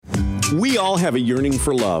We all have a yearning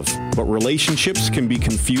for love, but relationships can be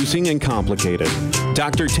confusing and complicated.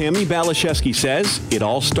 Dr. Tammi Baliszewski says it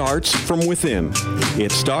all starts from within.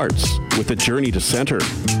 It starts with a journey to center.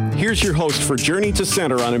 Here's your host for Journey to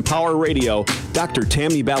Center on Empower Radio, Dr.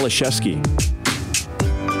 Tammi Baliszewski.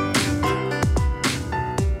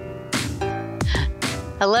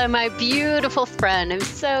 Hello, my beautiful friend. I'm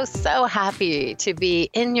so happy to be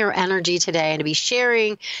in your energy today and to be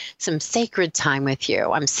sharing some sacred time with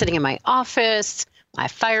you. I'm sitting in my office. My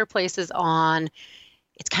fireplace is on.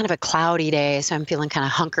 It's kind of a cloudy day, so I'm feeling kind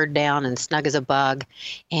of hunkered down and snug as a bug.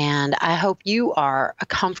 And I hope you are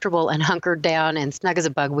comfortable and hunkered down and snug as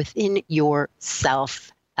a bug within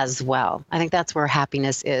yourself as well. I think that's where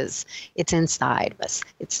happiness is. It's inside of us.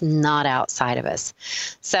 It's not outside of us.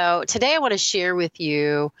 So today I want to share with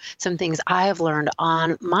you some things I have learned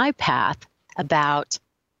on my path about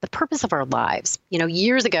the purpose of our lives. You know,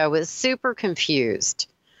 years ago I was super confused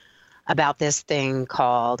about this thing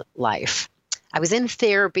called life. I was in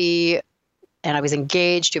therapy and I was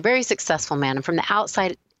engaged to a very successful man. And from the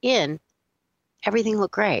outside in, everything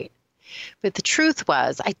looked great. But the truth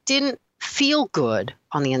was I didn't feel good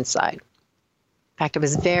on the inside. In fact, I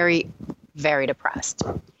was very, very depressed.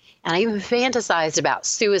 And I even fantasized about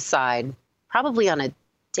suicide probably on a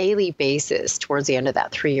daily basis towards the end of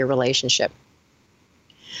that 3-year relationship.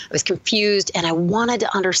 I was confused and I wanted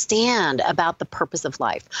to understand about the purpose of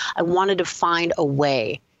life. I wanted to find a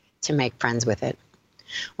way to make friends with it.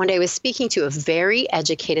 One day I was speaking to a very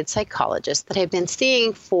educated psychologist that I've been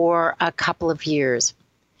seeing for a couple of years.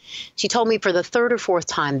 She told me for the 3rd or 4th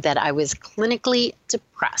time that I was clinically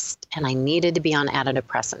depressed and I needed to be on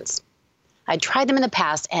antidepressants. I'd tried them in the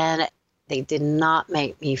past and they did not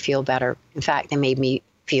make me feel better. In fact, they made me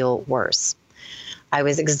feel worse. I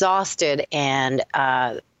was exhausted and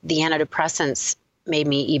the antidepressants made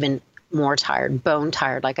me even more tired, bone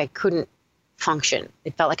tired, like I couldn't function.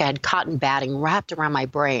 It felt like I had cotton batting wrapped around my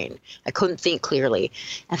brain. I couldn't think clearly.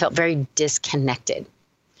 I felt very disconnected.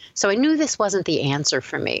 So I knew this wasn't the answer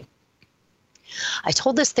for me. I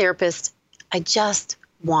told this therapist, I just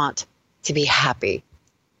want to be happy.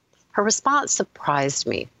 Her response surprised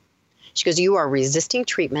me. She goes, you are resisting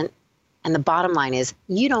treatment, and the bottom line is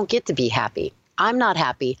you don't get to be happy. I'm not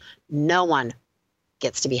happy. No one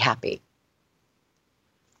gets to be happy.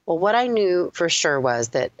 Well, what I knew for sure was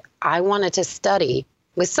that I wanted to study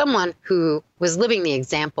with someone who was living the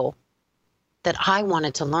example that I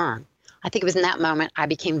wanted to learn. I think it was in that moment I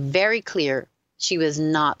became very clear she was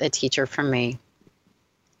not the teacher for me.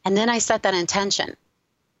 And then I set that intention.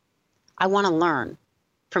 I want to learn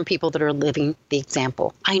from people that are living the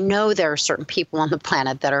example. I know there are certain people on the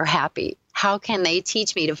planet that are happy. How can they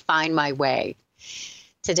teach me to find my way?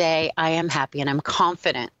 Today, I am happy and I'm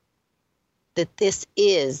confident that this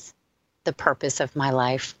is the purpose of my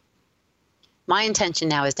life. My intention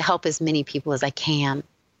now is to help as many people as I can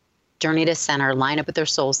journey to center, line up with their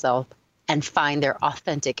soul self, and find their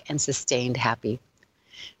authentic and sustained happy.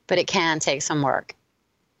 But it can take some work.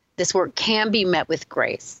 This work can be met with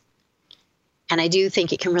grace. And I do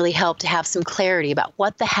think it can really help to have some clarity about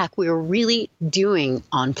what the heck we are really doing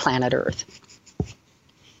on planet Earth.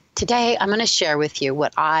 Today, I'm going to share with you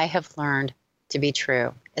what I have learned to be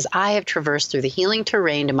true as I have traversed through the healing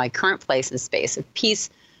terrain to my current place and space of peace,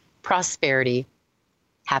 prosperity,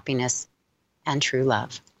 happiness, and true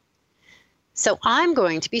love. So I'm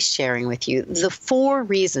going to be sharing with you the 4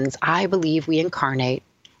 reasons I believe we incarnate,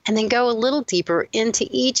 and then go a little deeper into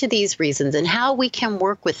each of these reasons and how we can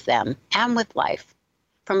work with them and with life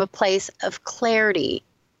from a place of clarity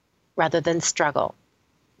rather than struggle,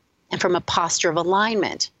 and from a posture of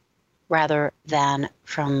alignment rather than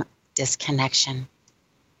from disconnection.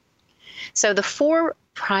 So the 4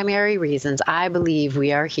 primary reasons I believe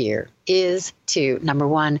we are here is to, number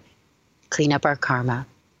 1, clean up our karma.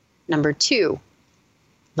 Number 2,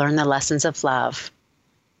 learn the lessons of love.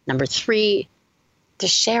 Number 3, to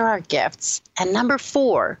share our gifts. And number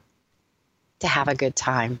 4, to have a good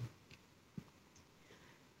time.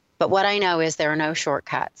 But what I know is there are no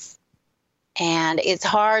shortcuts. And it's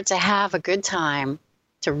hard to have a good time,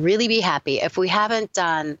 to really be happy, if we haven't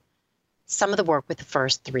done some of the work with the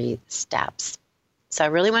first 3 steps. So I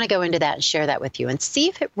really want to go into that and share that with you and see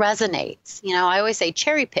if it resonates. You know, I always say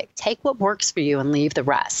cherry pick, take what works for you and leave the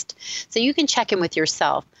rest. So you can check in with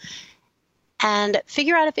yourself and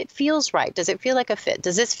figure out if it feels right. Does it feel like a fit?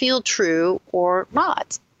 Does this feel true or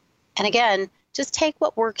not? And again, just take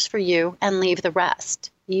what works for you and leave the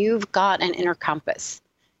rest. You've got an inner compass.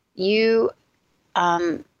 You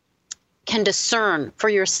can discern for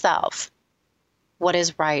yourself what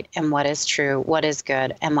is right and what is true, what is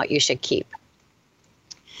good, and what you should keep.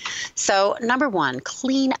 So, number one,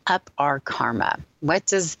 clean up our karma. What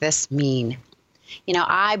does this mean?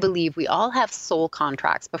 I believe we all have soul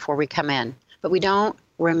contracts before we come in, but we don't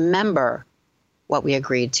remember what we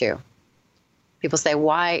agreed to. People say,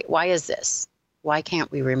 why is this? Why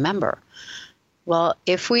can't we remember? Well,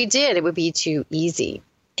 if we did, it would be too easy.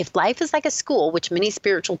 If life is like a school, which many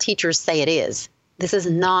spiritual teachers say it is, this is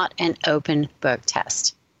not an open book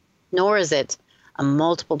test, nor is it a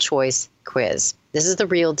multiple choice quiz. This is the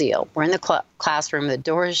real deal. We're in the classroom, the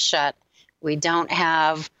door is shut, we don't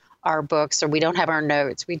have our books, or we don't have our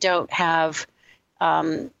notes, we don't have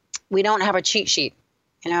a cheat sheet.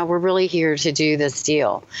 We're really here to do this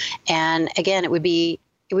deal. And again, it would be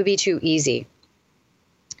too easy.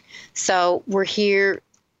 So we're here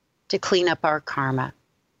to clean up our karma.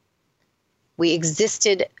 We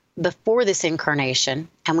existed before this incarnation,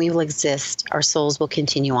 and we will exist. Our souls will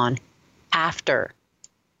continue on after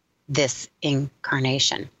this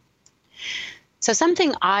incarnation. So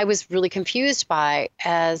something I was really confused by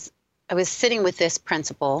as I was sitting with this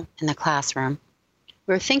principal in the classroom,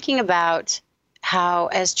 we were thinking about how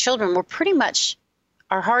as children,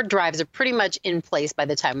 our hard drives are pretty much in place by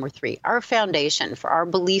the time we're 3. Our foundation for our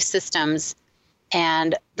belief systems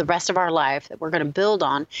and the rest of our life that we're going to build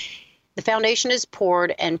on, the foundation is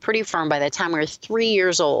poured and pretty firm by the time we're 3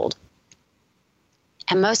 years old.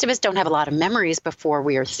 And most of us don't have a lot of memories before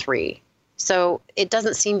we are 3. So it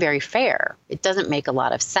doesn't seem very fair. It doesn't make a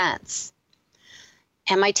lot of sense.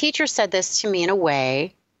 And my teacher said this to me in a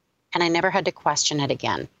way, and I never had to question it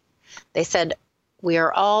again. They said, we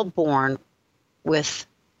are all born with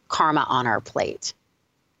karma on our plate.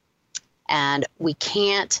 And we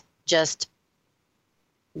can't just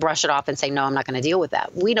brush it off and say, no, I'm not going to deal with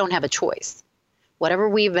that. We don't have a choice. Whatever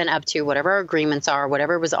we've been up to, whatever our agreements are,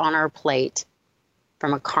 whatever was on our plate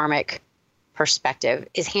from a karmic perspective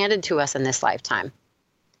is handed to us in this lifetime.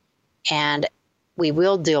 And we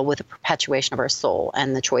will deal with the perpetuation of our soul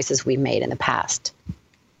and the choices we made in the past.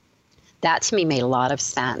 That to me made a lot of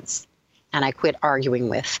sense. And I quit arguing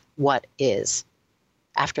with what is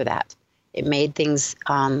after that. It made things,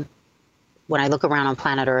 when I look around on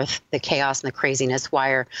planet Earth, the chaos and the craziness, why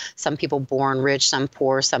are some people born rich, some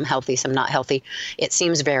poor, some healthy, some not healthy? It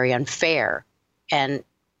seems very unfair. And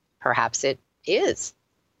perhaps it is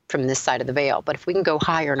from this side of the veil. But if we can go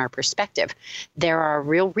higher in our perspective, there are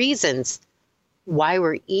real reasons why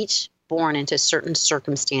we're each born into certain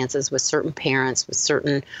circumstances with certain parents, with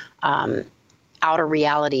certain outer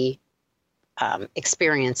reality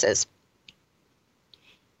experiences.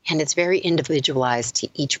 And it's very individualized to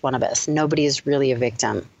each one of us. Nobody is really a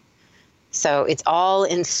victim. So it's all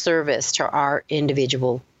in service to our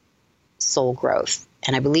individual soul growth.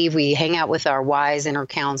 And I believe we hang out with our wise inner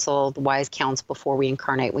counsel, the wise counsel before we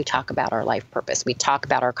incarnate. We talk about our life purpose. We talk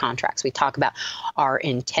about our contracts. We talk about our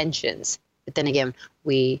intentions. But then again,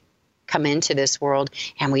 we come into this world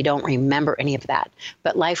and we don't remember any of that.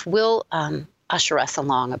 But life will usher us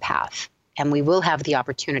along a path. And we will have the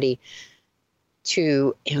opportunity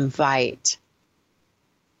to invite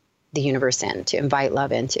the universe in, to invite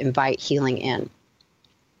love in, to invite healing in.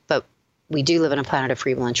 But we do live on a planet of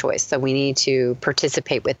free will and choice. So we need to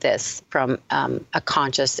participate with this from a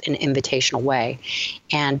conscious and invitational way.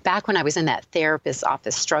 And back when I was in that therapist's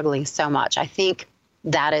office struggling so much, I think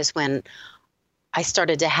that is when I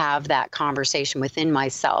started to have that conversation within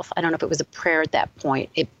myself. I don't know if it was a prayer at that point.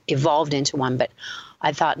 It evolved into one, but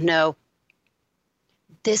I thought, no,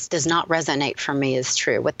 this does not resonate for me as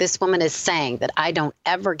true. What this woman is saying, that I don't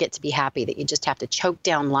ever get to be happy, that you just have to choke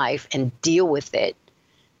down life and deal with it,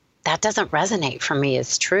 that doesn't resonate for me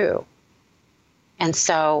as true. And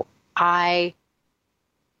so I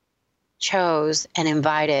chose and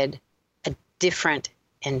invited a different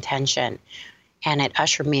intention. And it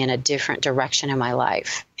ushered me in a different direction in my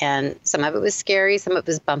life. And some of it was scary, some of it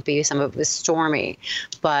was bumpy, some of it was stormy.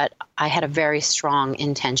 But I had a very strong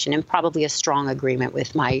intention and probably a strong agreement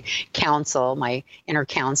with my counsel, my inner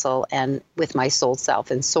counsel, and with my soul self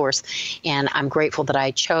and source. And I'm grateful that I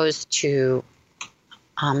chose to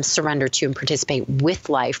surrender to and participate with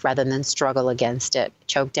life rather than struggle against it,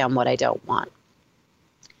 choke down what I don't want.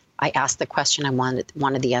 I asked the question I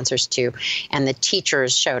wanted the answers to, and the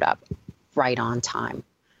teachers showed up right on time.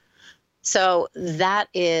 So that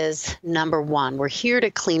is number one. We're here to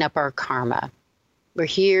clean up our karma. We're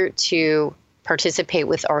here to participate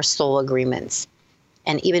with our soul agreements.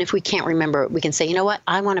 And even if we can't remember, we can say, you know what?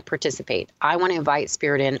 I want to participate. I want to invite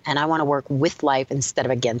spirit in, and I want to work with life instead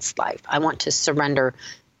of against life. I want to surrender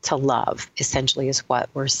to love, essentially, is what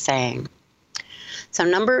we're saying. So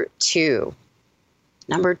number two,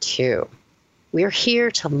 we're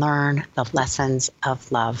here to learn the lessons of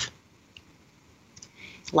love.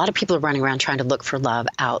 A lot of people are running around trying to look for love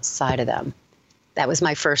outside of them. That was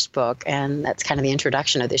my first book, and that's kind of the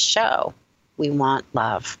introduction of this show. We want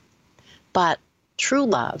love. But true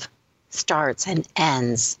love starts and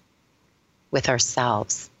ends with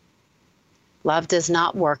ourselves. Love does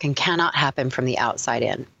not work and cannot happen from the outside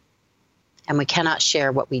in. And we cannot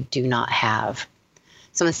share what we do not have.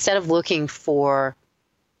 So instead of looking for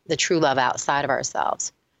the true love outside of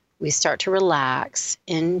ourselves, we start to relax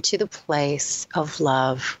into the place of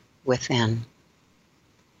love within.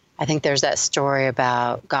 I think there's that story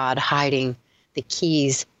about God hiding the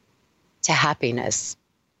keys to happiness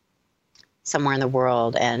somewhere in the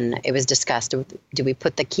world, and it was discussed, do we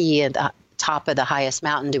put the key at the top of the highest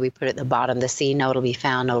mountain? Do we put it at the bottom of the sea? No, it'll be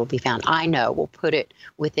found. No, it'll be found. I know. We'll put it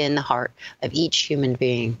within the heart of each human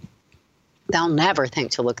being. They'll never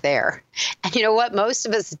think to look there. And you know what? Most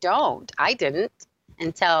of us don't. I didn't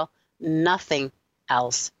until nothing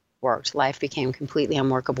else worked. Life became completely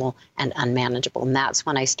unworkable and unmanageable. And that's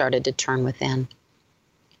when I started to turn within.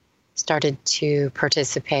 Started to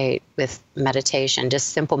participate with meditation, just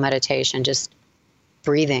simple meditation, just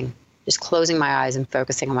breathing, just closing my eyes and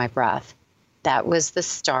focusing on my breath. That was the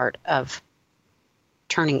start of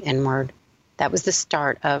turning inward. That was the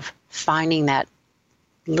start of finding that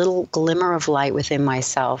little glimmer of light within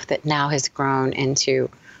myself that now has grown into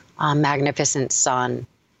a magnificent sun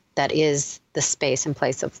that is the space and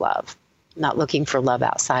place of love. I'm not looking for love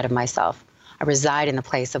outside of myself. I reside in the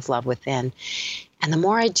place of love within. And the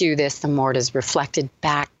more I do this, the more it is reflected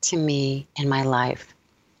back to me in my life.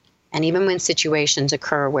 And even when situations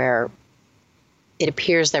occur where it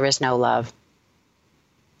appears there is no love,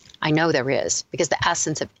 I know there is, because the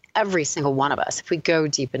essence of every single one of us, if we go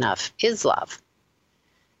deep enough, is love.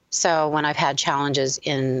 So when I've had challenges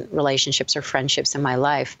in relationships or friendships in my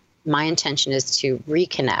life, my intention is to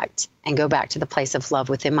reconnect and go back to the place of love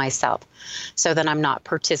within myself so that I'm not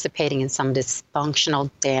participating in some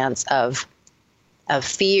dysfunctional dance of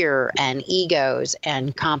fear and egos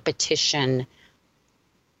and competition.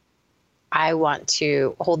 I want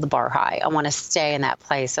to hold the bar high. I want to stay in that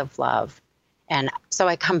place of love. And so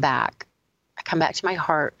I come back. I come back to my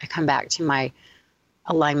heart. I come back to my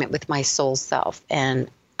alignment with my soul self. And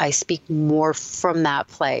I speak more from that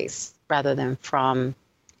place rather than from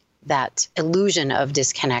that illusion of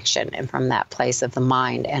disconnection and from that place of the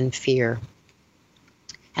mind and fear.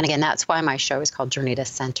 And again, that's why my show is called Journey to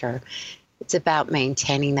Center. It's about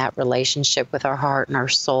maintaining that relationship with our heart and our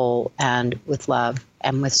soul and with love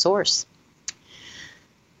and with Source.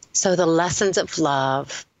 So the lessons of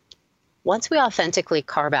love, once we authentically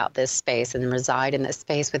carve out this space and reside in this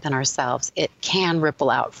space within ourselves, it can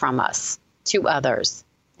ripple out from us to others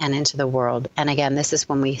and into the world. And again, this is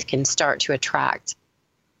when we can start to attract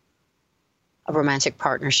a romantic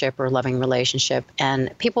partnership or loving relationship.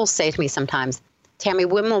 And people say to me sometimes, Tammi,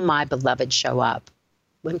 when will my beloved show up?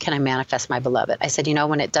 When can I manifest my beloved? I said,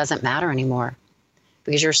 when it doesn't matter anymore,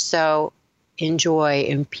 because you're so in joy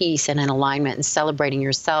and peace and in alignment and celebrating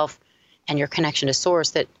yourself and your connection to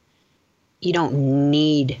Source that you don't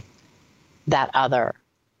need that other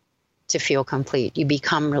to feel complete. You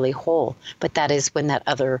become really whole. But that is when that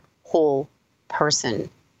other whole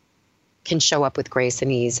person can show up with grace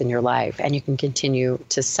and ease in your life, and you can continue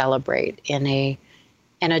to celebrate in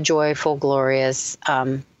a joyful, glorious,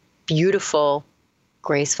 beautiful,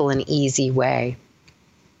 graceful and easy way.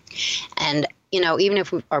 And, even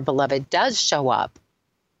if our beloved does show up,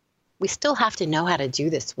 we still have to know how to do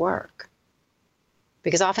this work.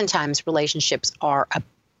 Because oftentimes relationships are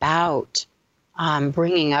about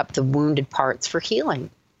bringing up the wounded parts for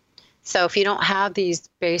healing. So if you don't have these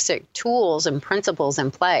basic tools and principles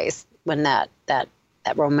in place, when that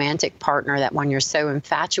romantic partner, that one you're so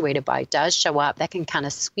infatuated by, does show up, that can kind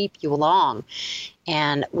of sweep you along.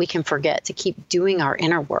 And we can forget to keep doing our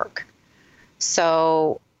inner work.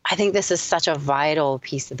 So I think this is such a vital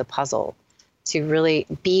piece of the puzzle, to really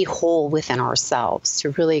be whole within ourselves, to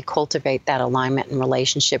really cultivate that alignment and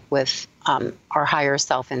relationship with our higher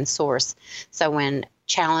self and Source. So when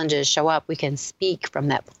challenges show up, we can speak from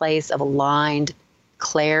that place of aligned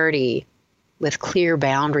clarity with clear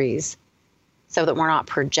boundaries, so that we're not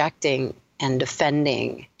projecting and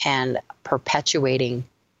defending and perpetuating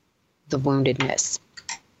the woundedness.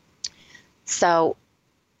 So,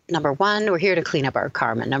 number one, we're here to clean up our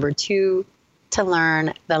karma. Number two, to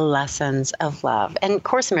learn the lessons of love. And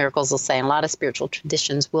Course in Miracles will say, and a lot of spiritual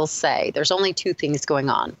traditions will say, there's only two things going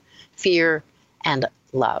on: fear and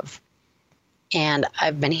love. And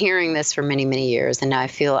I've been hearing this for many, many years, and now I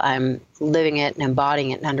feel I'm living it and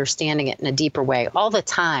embodying it and understanding it in a deeper way all the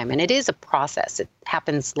time. And it is a process. It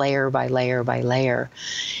happens layer by layer by layer.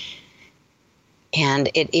 And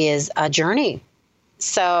it is a journey.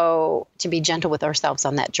 So to be gentle with ourselves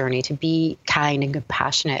on that journey, to be kind and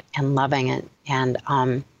compassionate and loving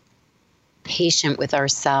and patient with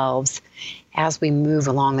ourselves as we move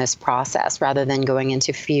along this process, rather than going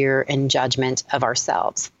into fear and judgment of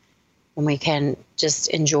ourselves. When we can just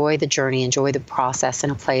enjoy the journey, enjoy the process in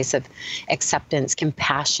a place of acceptance,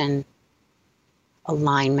 compassion,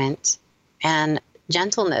 alignment, and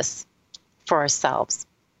gentleness for ourselves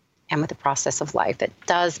and with the process of life, it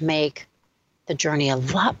does make the journey a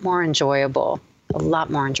lot more enjoyable, a lot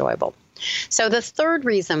more enjoyable. So the third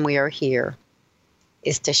reason we are here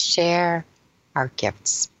is to share our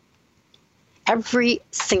gifts. Every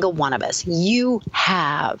single one of us, you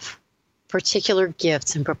have particular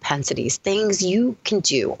gifts and propensities, things you can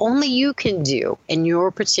do, only you can do in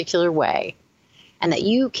your particular way, and that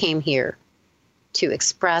you came here to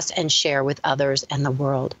express and share with others and the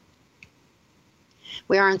world.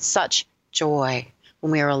 We are in such joy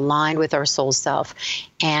when we are aligned with our soul self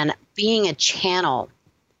and being a channel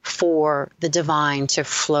for the divine to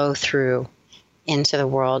flow through into the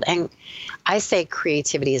world. And I say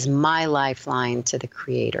creativity is my lifeline to the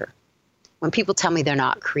Creator. When people tell me they're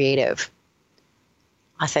not creative,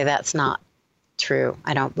 I say that's not true.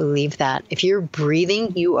 I don't believe that. If you're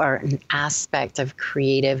breathing, you are an aspect of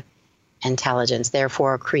creative intelligence,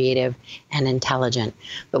 therefore creative and intelligent.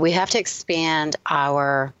 But we have to expand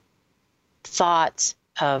our thought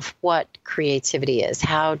of what creativity is.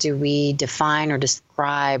 How do we define or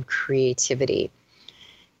describe creativity?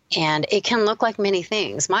 And it can look like many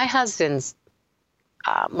things. My husband's,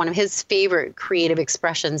 one of his favorite creative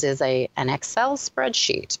expressions is an Excel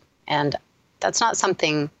spreadsheet. And that's not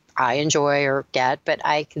something I enjoy or get, but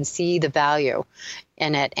I can see the value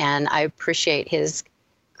in it. And I appreciate his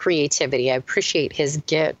creativity. I appreciate his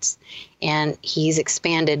gifts. And he's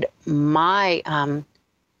expanded my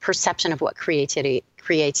perception of what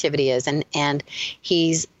creativity is. And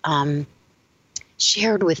he's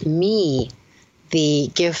shared with me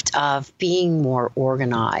the gift of being more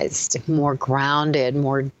organized, more grounded,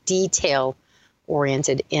 more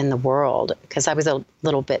detail-oriented in the world, because I was a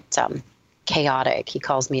little bit chaotic. He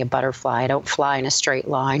calls me a butterfly. I don't fly in a straight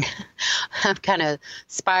line. I kind of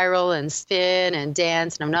spiral and spin and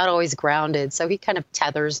dance, and I'm not always grounded, so he kind of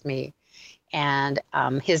tethers me. And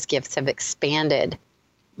his gifts have expanded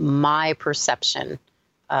my perception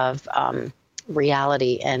of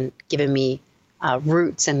reality and given me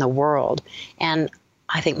roots in the world. And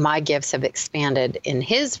I think my gifts have expanded in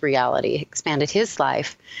his reality, expanded his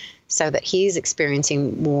life, so that he's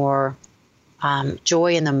experiencing more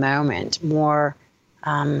joy in the moment, more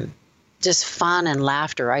just fun and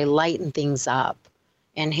laughter. I lighten things up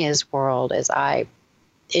in his world as I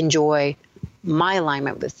enjoy my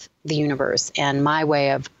alignment with the universe and my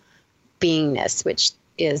way of beingness, which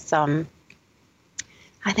is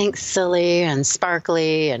I think silly and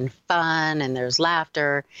sparkly and fun, and there's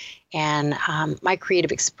laughter, and my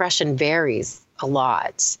creative expression varies a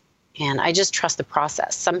lot, and I just trust the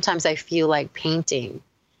process. Sometimes I feel like painting,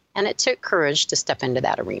 and it took courage to step into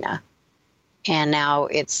that arena, and now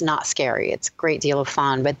it's not scary. It's a great deal of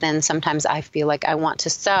fun, but then sometimes I feel like I want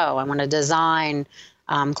to sew. I want to design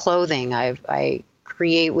clothing. I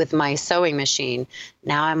create with my sewing machine.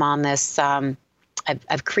 Now I'm on this,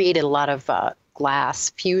 I've created a lot of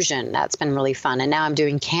glass fusion. That's been really fun. And now I'm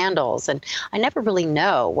doing candles, and I never really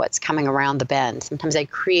know what's coming around the bend. Sometimes I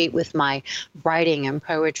create with my writing and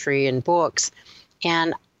poetry and books.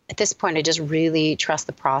 And at this point, I just really trust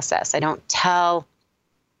the process. I don't tell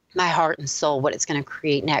my heart and soul what it's going to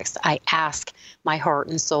create next. I ask my heart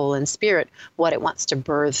and soul and spirit what it wants to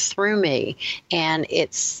birth through me. And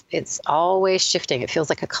it's always shifting. It feels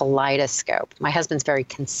like a kaleidoscope. My husband's very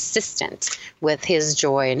consistent with his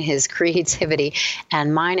joy and his creativity,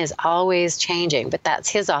 and mine is always changing, but that's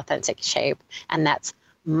his authentic shape, and that's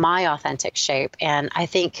my authentic shape. And I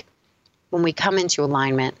think when we come into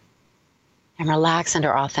alignment and relax into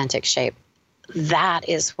our authentic shape, that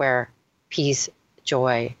is where peace,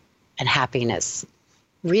 joy, and happiness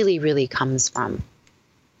really, really comes from.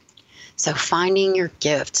 So finding your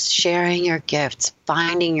gifts, sharing your gifts,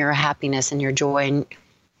 finding your happiness and your joy and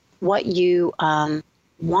what you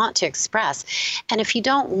want to express. And if you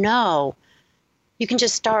don't know, you can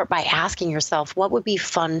just start by asking yourself, what would be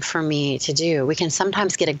fun for me to do? We can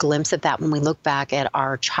sometimes get a glimpse of that when we look back at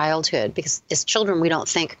our childhood, because as children, we don't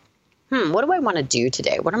think, what do I want to do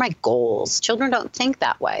today? What are my goals? Children don't think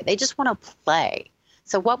that way. They just want to play.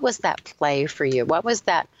 So what was that play for you? What was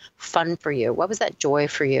that fun for you? What was that joy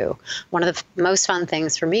for you? One of the most fun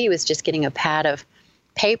things for me was just getting a pad of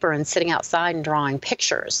paper and sitting outside and drawing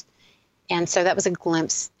pictures. And so that was a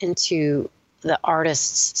glimpse into the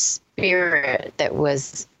artist's spirit that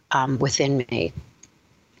was within me.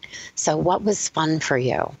 So what was fun for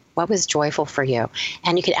you? What was joyful for you?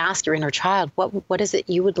 And you could ask your inner child, what is it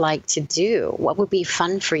you would like to do? What would be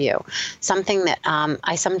fun for you? Something that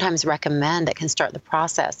I sometimes recommend that can start the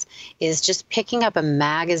process is just picking up a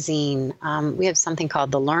magazine. We have something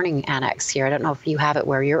called the Learning Annex here. I don't know if you have it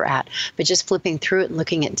where you're at, but just flipping through it and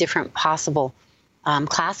looking at different possible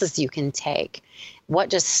classes you can take. What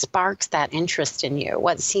just sparks that interest in you?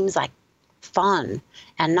 What seems like fun,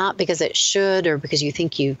 and not because it should or because you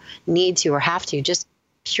think you need to or have to, just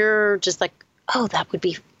pure, just like, oh, that would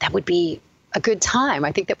be a good time.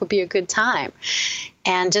 I think that would be a good time.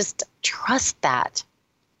 And just trust that.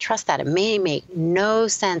 Trust that. It may make no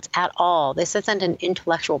sense at all. This isn't an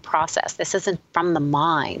intellectual process. This isn't from the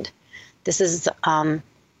mind. This is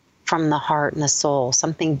from the heart and the soul,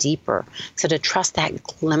 something deeper. So to trust that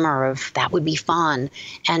glimmer of that would be fun,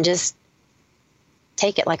 and just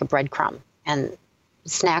take it like a breadcrumb and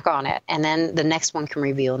snack on it. And then the next one can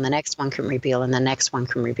reveal, and the next one can reveal, and the next one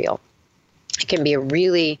can reveal. It can be a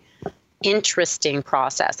really interesting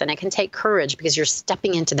process, and it can take courage because you're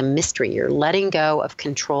stepping into the mystery. You're letting go of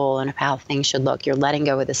control and of how things should look. You're letting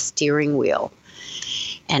go of the steering wheel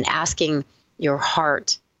and asking your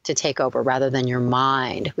heart to take over rather than your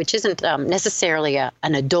mind, which isn't necessarily an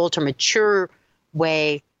adult or mature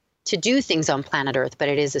way to do things on planet Earth, but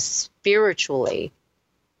it is a spiritually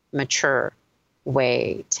mature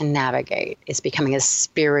way to navigate. It's becoming a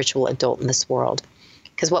spiritual adult in this world.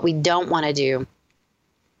 Because what we don't want to do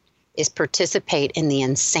is participate in the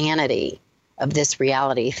insanity of this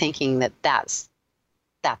reality, thinking that that's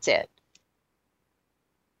it.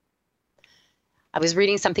 I was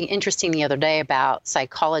reading something interesting the other day about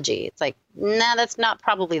psychology. It's like, nah, that's not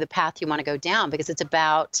probably the path you want to go down, because it's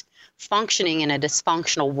about functioning in a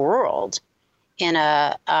dysfunctional world in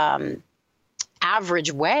a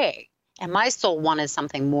average way. And my soul wanted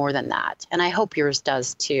something more than that. And I hope yours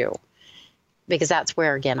does too, because that's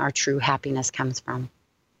where, again, our true happiness comes from.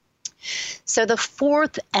 So the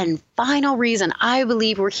fourth and final reason I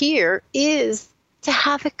believe we're here is to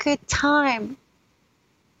have a good time,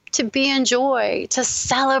 to be in joy, to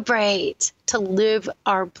celebrate, to live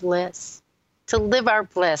our bliss, to live our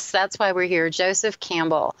bliss. That's why we're here. Joseph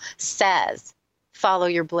Campbell says, follow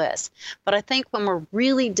your bliss. But I think when we're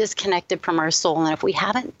really disconnected from our soul, and if we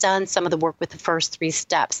haven't done some of the work with the first 3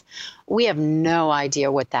 steps, we have no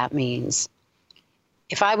idea what that means.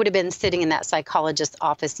 If I would have been sitting in that psychologist's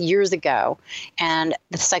office years ago and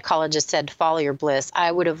the psychologist said, follow your bliss,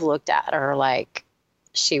 I would have looked at her like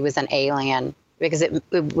she was an alien, because it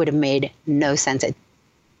would have made no sense. It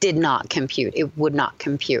did not compute. It would not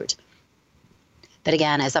compute. But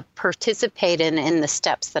again, as I participated in the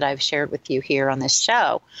steps that I've shared with you here on this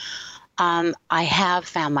show, I have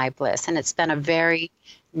found my bliss. And it's been a very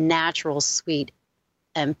natural, sweet,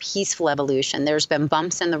 and peaceful evolution. There's been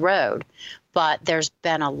bumps in the road, but there's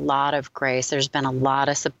been a lot of grace. There's been a lot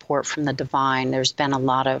of support from the divine. There's been a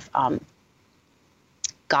lot of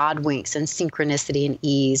God winks and synchronicity and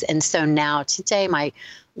ease. And so now today, my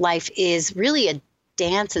life is really a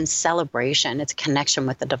dance and celebration. It's a connection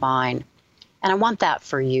with the divine. And I want that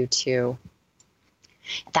for you too.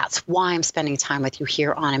 That's why I'm spending time with you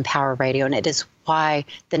here on Empower Radio. And it is why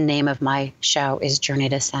the name of my show is Journey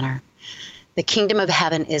to Center. The kingdom of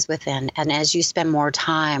heaven is within. And as you spend more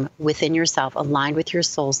time within yourself, aligned with your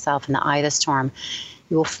soul self in the eye of the storm,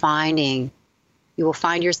 you will find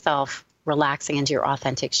yourself relaxing into your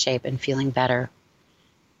authentic shape and feeling better.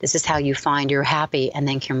 This is how you find you're happy and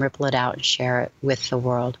then can ripple it out and share it with the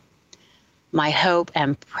world. My hope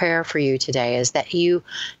and prayer for you today is that you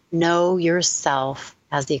know yourself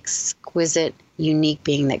as the exquisite, unique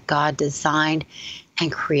being that God designed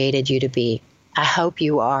and created you to be. I hope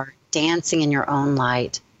you are dancing in your own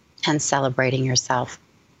light and celebrating yourself.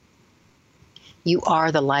 You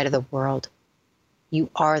are the light of the world. You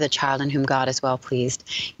are the child in whom God is well pleased.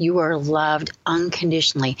 You are loved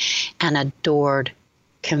unconditionally and adored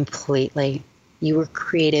completely. You were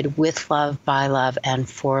created with love, by love, and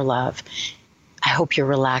for love. I hope you're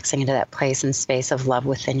relaxing into that place and space of love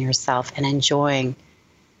within yourself and enjoying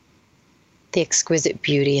the exquisite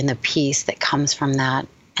beauty and the peace that comes from that,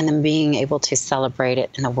 and then being able to celebrate it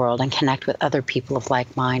in the world and connect with other people of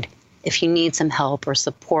like mind. If you need some help or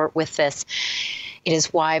support with this, it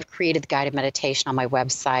is why I've created the guided meditation on my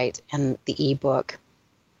website and the ebook.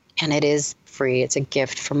 And it is free. It's a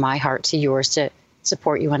gift from my heart to yours to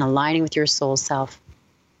support you in aligning with your soul self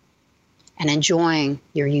and enjoying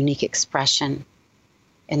your unique expression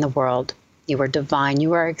in the world. You are divine.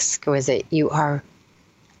 You are exquisite. You are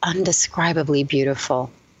undescribably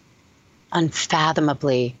beautiful,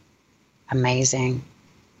 unfathomably amazing,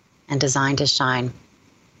 and designed to shine.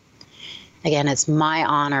 Again, it's my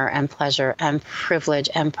honor and pleasure and privilege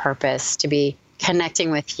and purpose to be connecting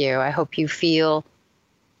with you. I hope you feel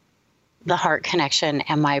the heart connection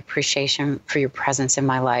and my appreciation for your presence in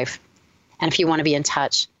my life. And if you want to be in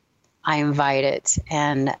touch, I invite it,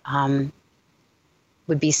 and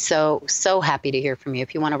would be so happy to hear from you.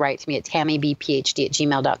 If you want to write to me at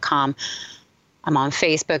tammybphd@gmail.com. I'm on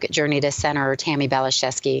Facebook at Journey to Center or Tammi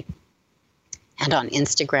Baliszewski, and on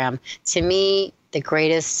Instagram. To me, the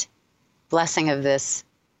greatest blessing of this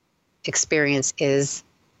experience is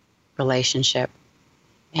relationship.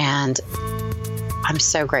 And I'm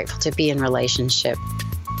so grateful to be in relationship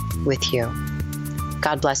with you.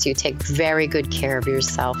 God bless you. Take very good care of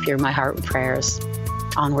yourself. You're my heart and prayers.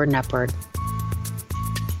 Onward and upward.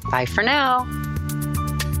 Bye for now.